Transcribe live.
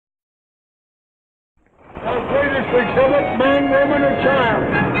Our greatest exhibit, man, woman, or child.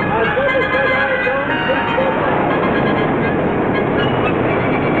 Our greatest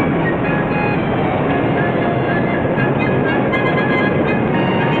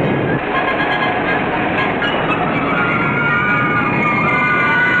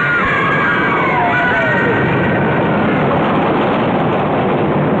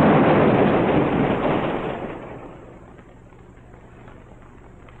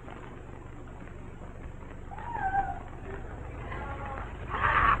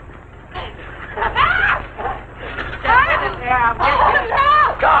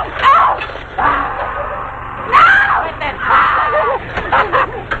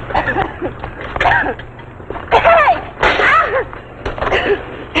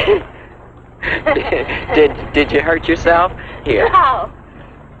Did you hurt yourself? Here. No.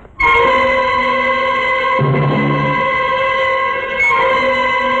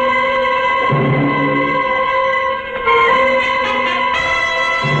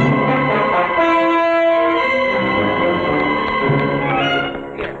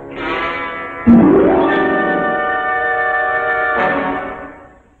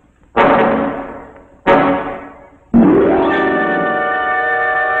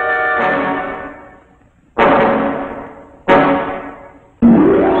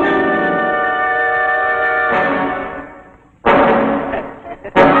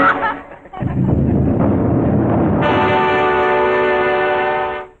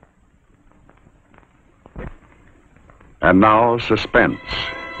 And now, Suspense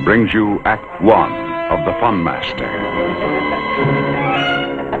brings you Act 1 of the Funmaster.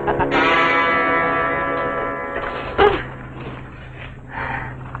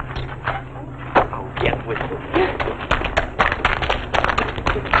 Oh, get with it.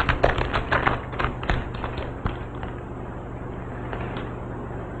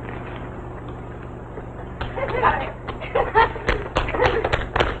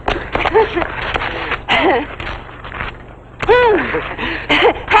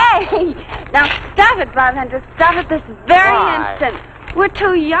 Hey! Now stop it, Bartender. Stop it this very Why? instant. We're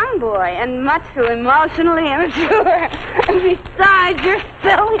too young, boy, and much too emotionally immature. And besides, you're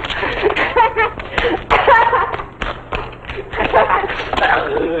silly.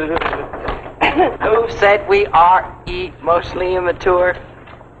 Who said we are emotionally immature?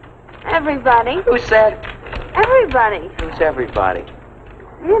 Everybody. Who said? Everybody. Who's everybody?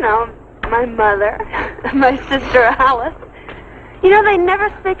 You know, my mother, my sister Alice. You know, they never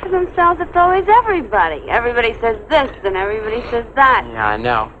speak for themselves. It's always everybody. Everybody says this and everybody says that. Yeah, I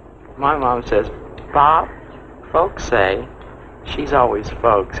know. My mom says, Bob, folks say, she's always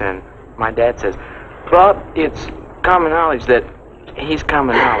folks, and my dad says, Bob, it's common knowledge that he's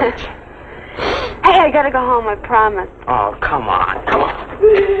common knowledge. Hey, I gotta go home, I promise. Oh, come on, come on.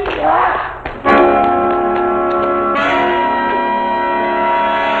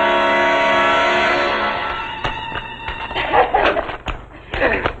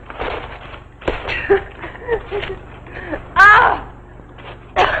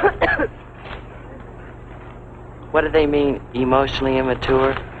 What do they mean, emotionally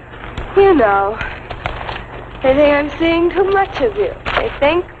immature? You know, they think I'm seeing too much of you. They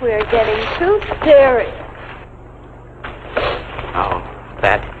think we're getting too serious. Oh,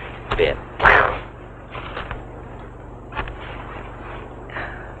 that bit.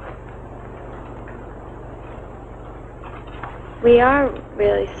 We are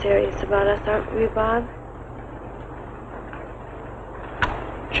really serious about us, aren't we, Bob?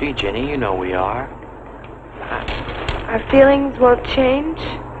 Gee, Jenny, you know we are. Our feelings won't change?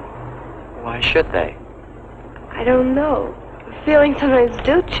 Why should they? I don't know. Feelings sometimes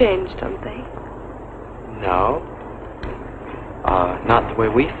do change, don't they? No. Not the way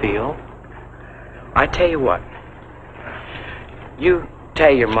we feel. I tell you what. You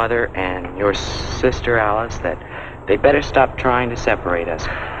tell your mother and your sister Alice that they better stop trying to separate us.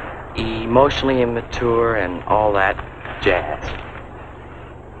 Emotionally immature and all that jazz.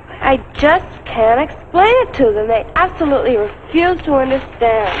 I just can't explain it to them. They absolutely refuse to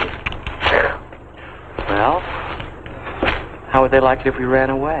understand. Well, how would they like it if we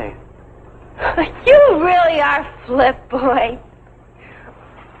ran away? You really are flip, boy.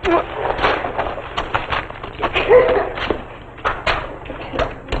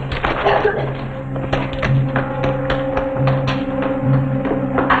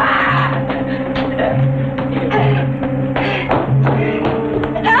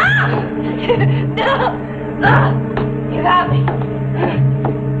 You got me.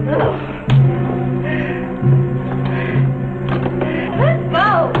 Let's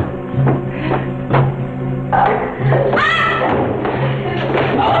go.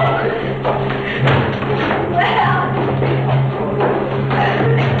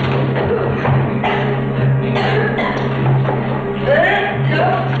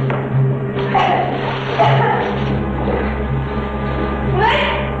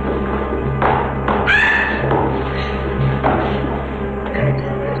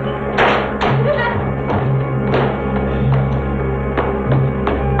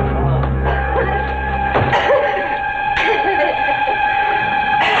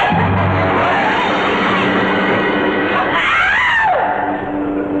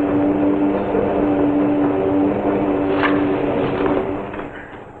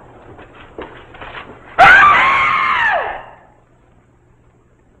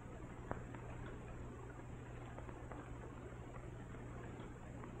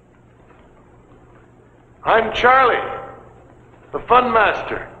 I'm Charlie, the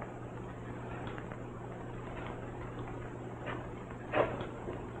Funmaster.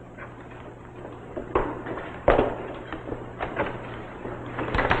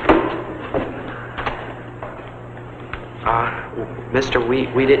 Mister,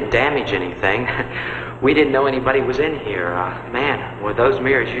 we didn't damage anything. We didn't know anybody was in here. Man, with those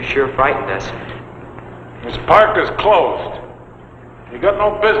mirrors, you sure frightened us. This park is closed. You got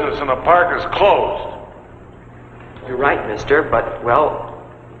no business and the park is closed. You're right, mister, but, well,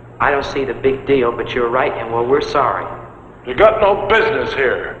 I don't see the big deal, but you're right, and, well, we're sorry. You got no business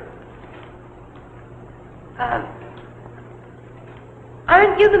here.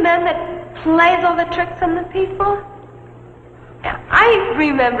 Aren't you the man that plays all the tricks on the people? I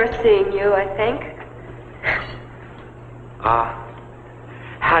remember seeing you, I think.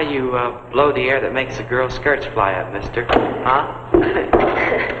 How you, blow the air that makes the girl's skirts fly up, mister? Huh?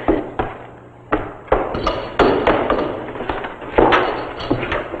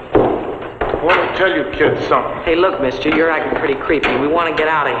 I want to tell you kids something. Hey, look, mister, you're acting pretty creepy. We want to get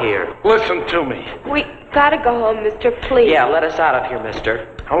out of here. Listen to me. We gotta go home, mister, please. Yeah, let us out of here, mister.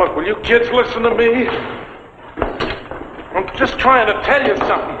 Now look, will you kids listen to me? I'm just trying to tell you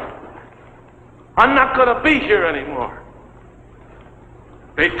something. I'm not going to be here anymore.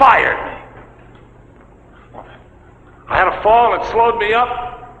 They fired me. I had a fall and it slowed me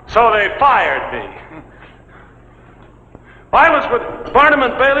up, so they fired me. I was with Barnum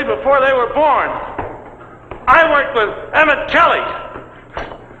and Bailey before they were born. I worked with Emmett Kelly.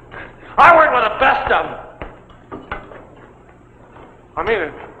 I worked with the best of them. I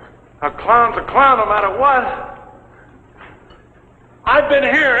mean, a clown's a clown no matter what. I've been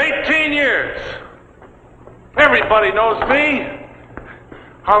here 18 years. Everybody knows me.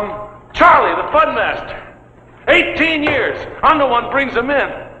 I'm Charlie, the Funmaster. 18 years. I'm the one brings them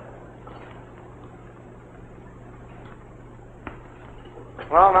in.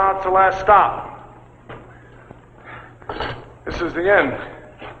 Well, now it's the last stop. This is the end.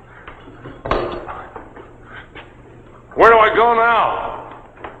 Where do I go now?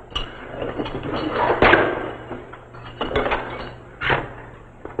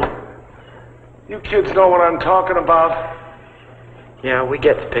 You kids know what I'm talking about. Yeah, we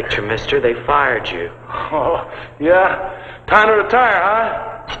get the picture, mister. They fired you. Oh, yeah? Time to retire,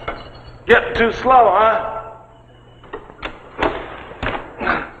 huh? Getting too slow, huh?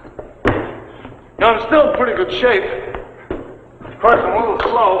 Now, I'm still in pretty good shape. Of course, I'm a little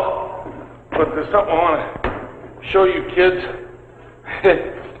slow, but there's something I want to show you kids.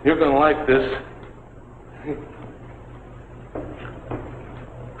 You're going to like this.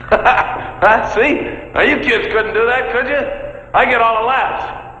 See? Now, you kids couldn't do that, could you? I get all the laughs.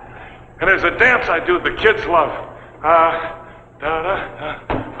 And there's a dance I do that the kids love.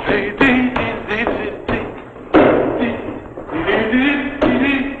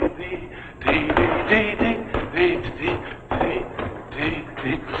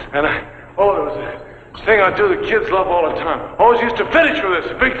 And there was a thing I do the kids love all the time. Always used to finish with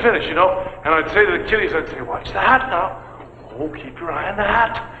this, a big finish, you know. And I'd say to the kiddies, I'd say, watch the hat now. Oh, keep your eye on the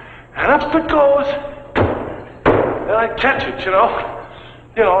hat. And up it goes. And I'd catch it, you know.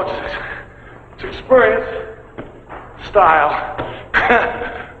 You know, it's experience, style.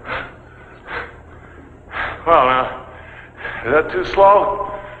 Well, now, is that too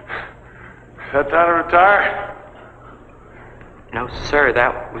slow? Is that time to retire? No, sir,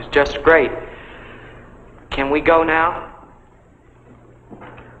 that was just great. Can we go now?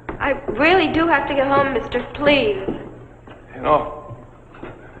 I really do have to get home, mister, please. You know,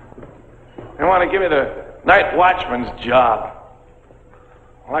 they want to give me the night watchman's job.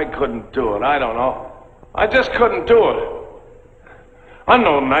 Well, I couldn't do it. I don't know. I just couldn't do it. I'm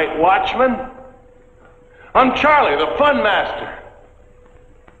no night watchman. I'm Charlie, the Funmaster.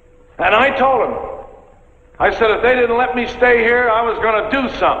 And I told them, I said if they didn't let me stay here, I was going to do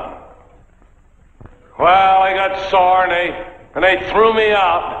something. Well, I got sore and they threw me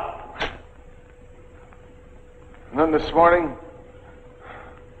out. And then this morning,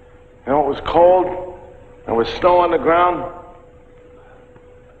 you know, it was cold. There was snow on the ground.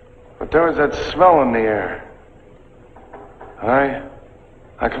 But there was that smell in the air.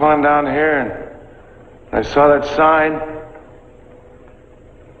 I come on down here and I saw that sign.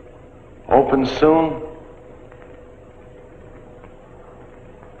 Open soon.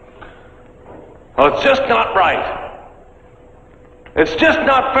 Well, it's just not right. It's just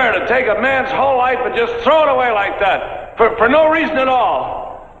not fair to take a man's whole life and just throw it away like that for no reason at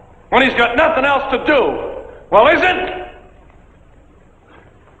all when he's got nothing else to do. Well, is it?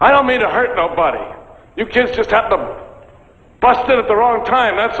 I don't mean to hurt nobody. You kids just happen to bust in at the wrong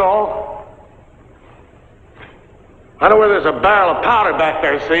time, that's all. I know where there's a barrel of powder back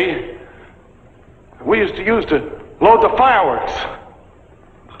there, see? We used to use to load the fireworks.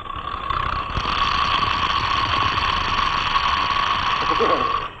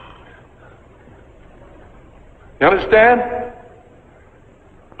 You understand?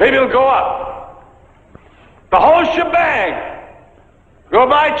 Maybe it'll go up. The whole shebang.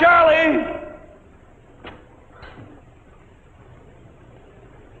 Goodbye, Charlie.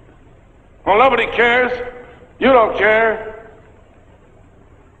 Well, nobody cares. You don't care.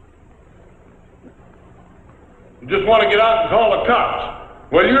 You just want to get out and call the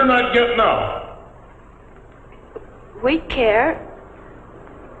cops. Well, you're not getting out. We care.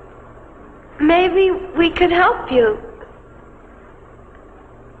 Maybe we could help you.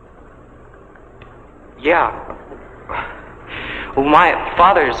 Yeah. Well, my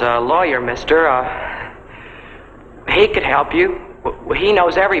father's a lawyer, mister. He could help you. He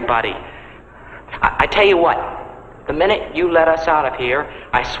knows everybody. I tell you what, the minute you let us out of here,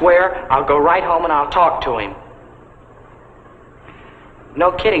 I swear I'll go right home and I'll talk to him.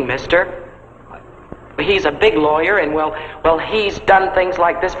 No kidding, mister. He's a big lawyer, and well, he's done things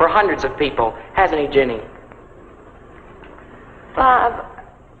like this for hundreds of people, hasn't he, Ginny? Bob.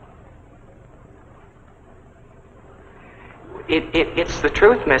 It's the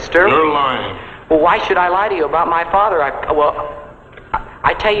truth, mister. You're lying. Well, why should I lie to you about my father?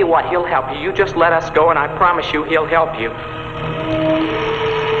 I tell you what, he'll help you. You just let us go, and I promise you he'll help you.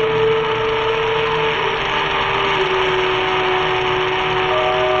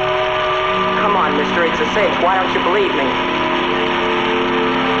 Come on, mister, it's a cinch. Why don't you believe me?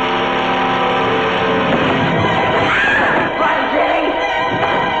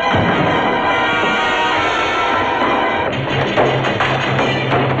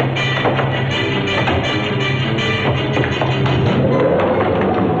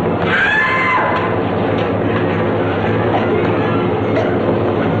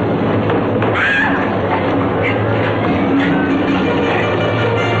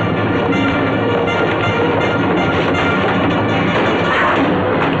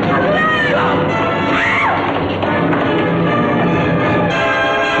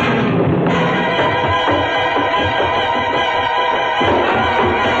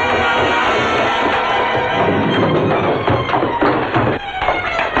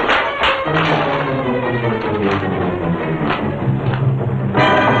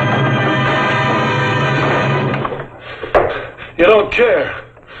 You don't care.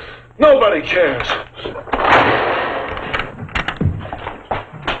 Nobody cares.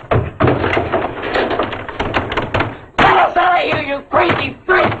 Let us out of here, you crazy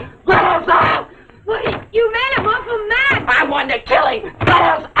freak! Let us out! What, you made him off a man! I wanted to kill him! Let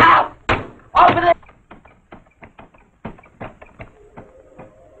us out! Open the...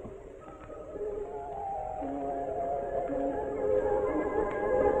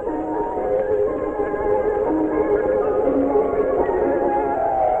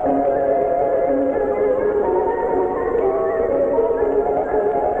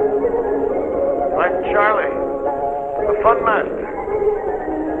 Charlie, the Funmaster.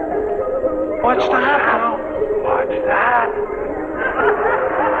 Watch that now. Watch that.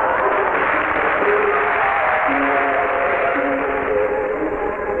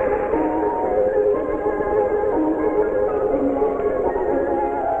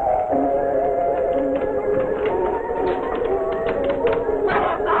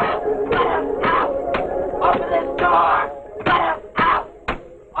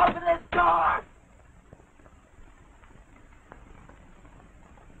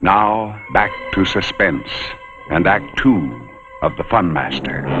 Now, back to Suspense and Act 2 of the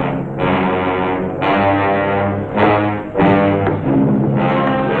Funmaster.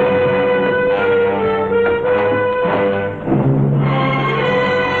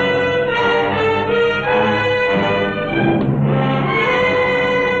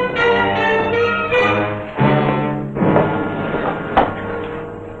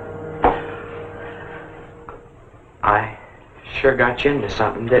 Sure got you into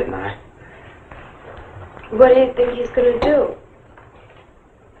something, didn't I? What do you think he's gonna do?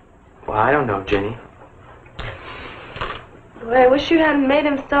 Well, I don't know, Jenny. Well, I wish you hadn't made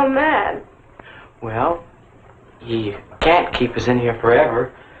him so mad. Well, he can't keep us in here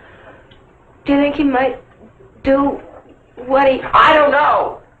forever. Do you think he might do what he... I don't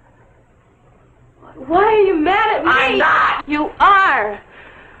know! Why are you mad at me? I'm not! You are!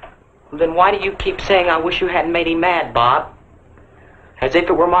 Well, then why do you keep saying I wish you hadn't made him mad, Bob? As if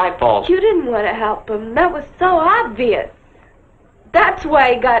it were my fault. You didn't want to help him. That was so obvious. That's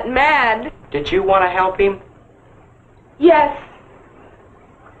why he got mad. Did you want to help him? Yes.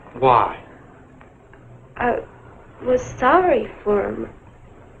 Why? was sorry for him.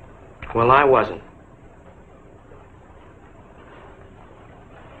 Well, I wasn't.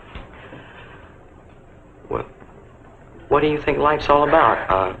 Well, what do you think life's all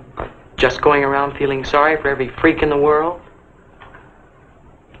about? Just going around feeling sorry for every freak in the world?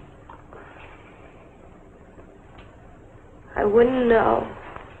 I wouldn't know.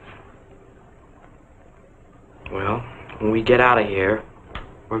 Well, when we get out of here,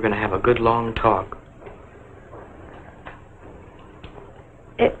 we're going to have a good long talk.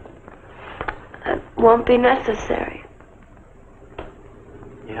 It won't be necessary.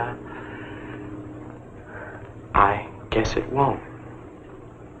 Yeah? I guess it won't.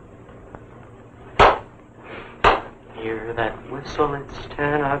 Hear that whistle, it's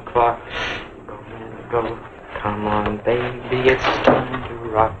 10 o'clock. Go, man, go. Come on, baby, it's time to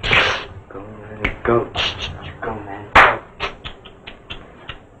rock. Go, man, go. Go, man, go.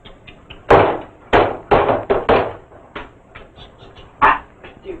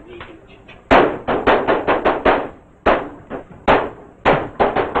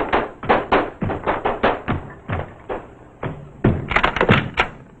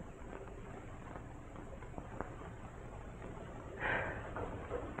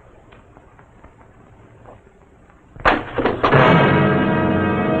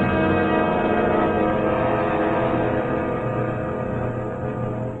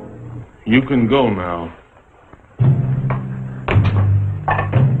 You can go now.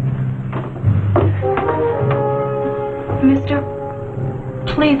 Mister,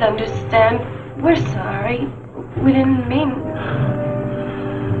 please understand. We're sorry. We didn't mean...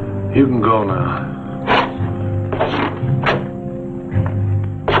 You can go now.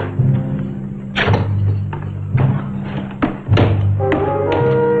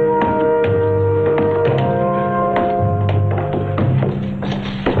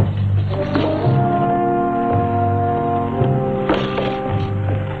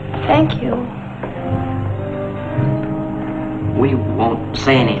 Thank you. We won't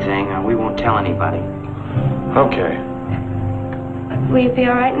say anything, or we won't tell anybody. Okay. Will you be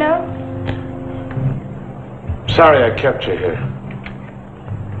all right now? Sorry I kept you here.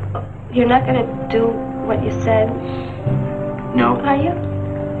 You're not going to do what you said, No, are you?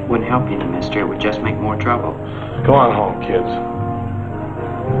 wouldn't help you, mister. It would just make more trouble. Go on home, kids.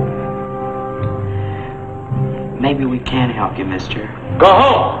 Maybe we can help you, mister. Go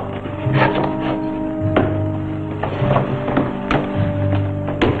home!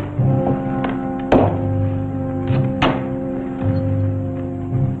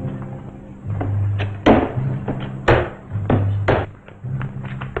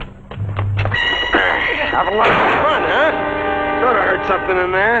 Have a lot of fun, huh? Thought I heard something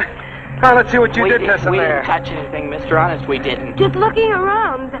in there. Now, let's see what you did this in We there. didn't touch anything, mister. Honest, we didn't. Just looking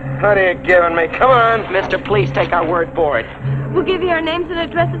around. What are you giving me? Come on. Mister, please take our word for it. We'll give you our names and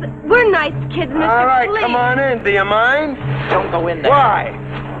addresses. We're nice kids, Mister. All right, please. come on in. Do you mind? Don't go in there. Why?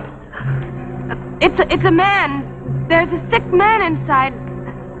 It's a man. There's a sick man inside.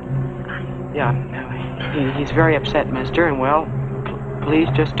 Yeah, he's very upset, mister, and well, please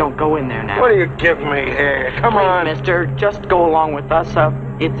just don't go in there now. What do you give me here? Come Please, on. mister, just go along with us.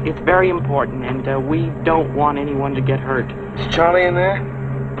 It's very important, and we don't want anyone to get hurt. Is Charlie in there?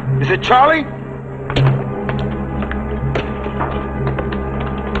 Is it Charlie?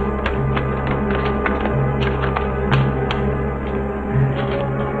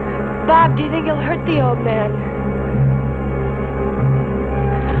 Bob, do you think he'll hurt the old man?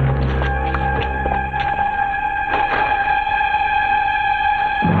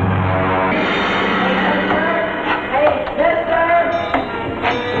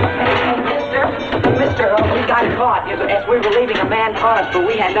 Mister, we got caught. As we were leaving, a man caught us, but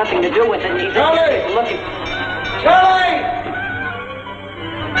we had nothing to do with it. He's Charlie! looking. Charlie!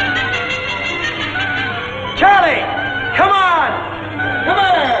 Charlie! Come on! Come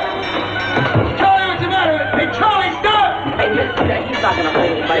here! Charlie, what's the matter? Hey, Charlie, stop! Hey, mister, he's not going to hurt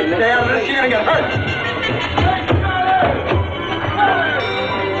anybody, mister. Stay out of this, you're going to get hurt. Hey, Charlie! Charlie!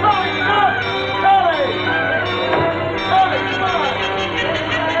 Charlie, stop! Charlie! Charlie, come on!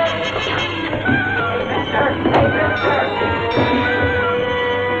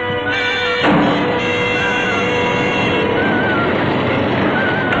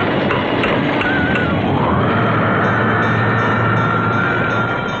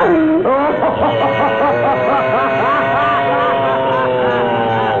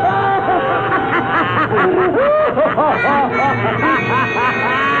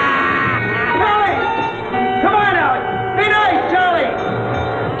 Charlie! Come on now! Be nice, Charlie!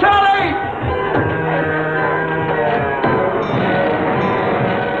 Charlie!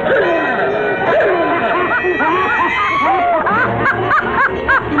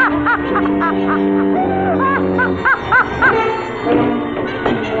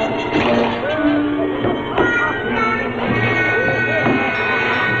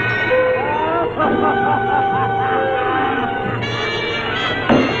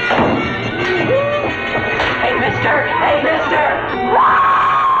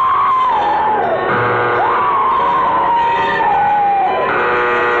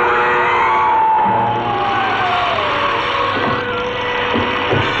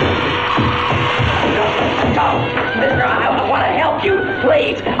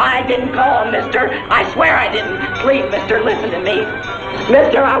 Please, I didn't call him, mister. I swear I didn't. Please, mister, listen to me.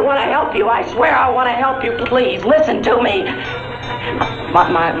 Mister, I want to help you. I swear I want to help you. Please, listen to me.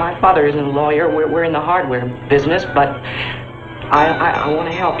 My father isn't a lawyer. We're in the hardware business, but I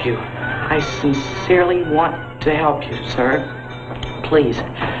want to help you. I sincerely want to help you, sir. Please,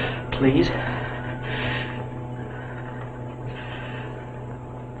 please.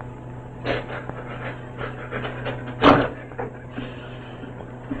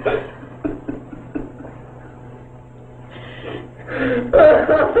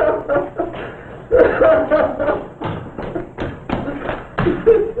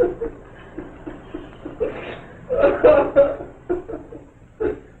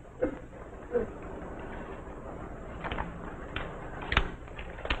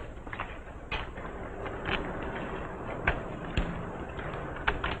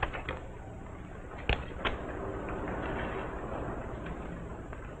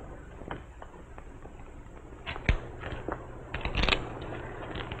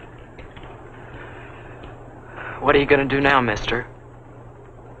 What are you going to do now, mister?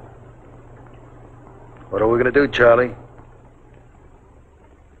 What are we going to do, Charlie?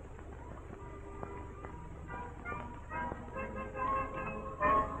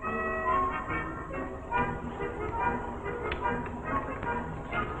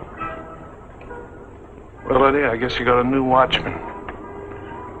 Well, Eddie, I guess you got a new watchman.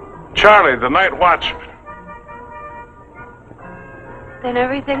 Charlie, the night watchman. Then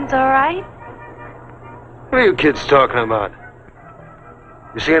everything's all right? What are you kids talking about?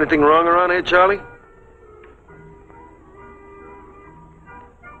 You see anything wrong around here, Charlie?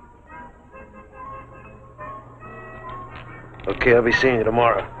 Okay, I'll be seeing you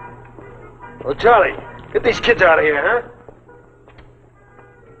tomorrow. Well, Charlie, get these kids out of here, huh?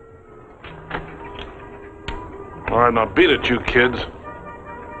 All right, now beat it, you kids.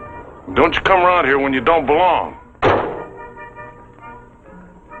 Don't you come around here when you don't belong.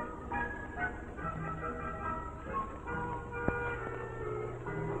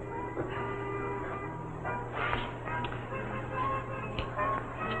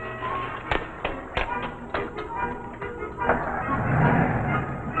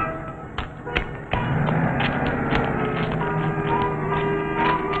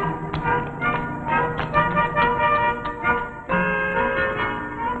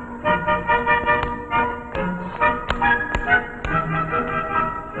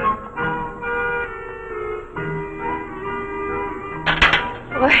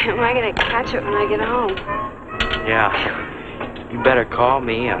 Am I going to catch it when I get home? Yeah. You better call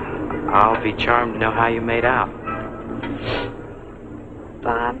me. I'll be charmed to know how you made out.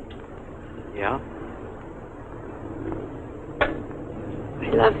 Bob, Yeah? I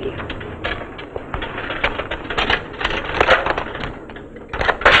love you.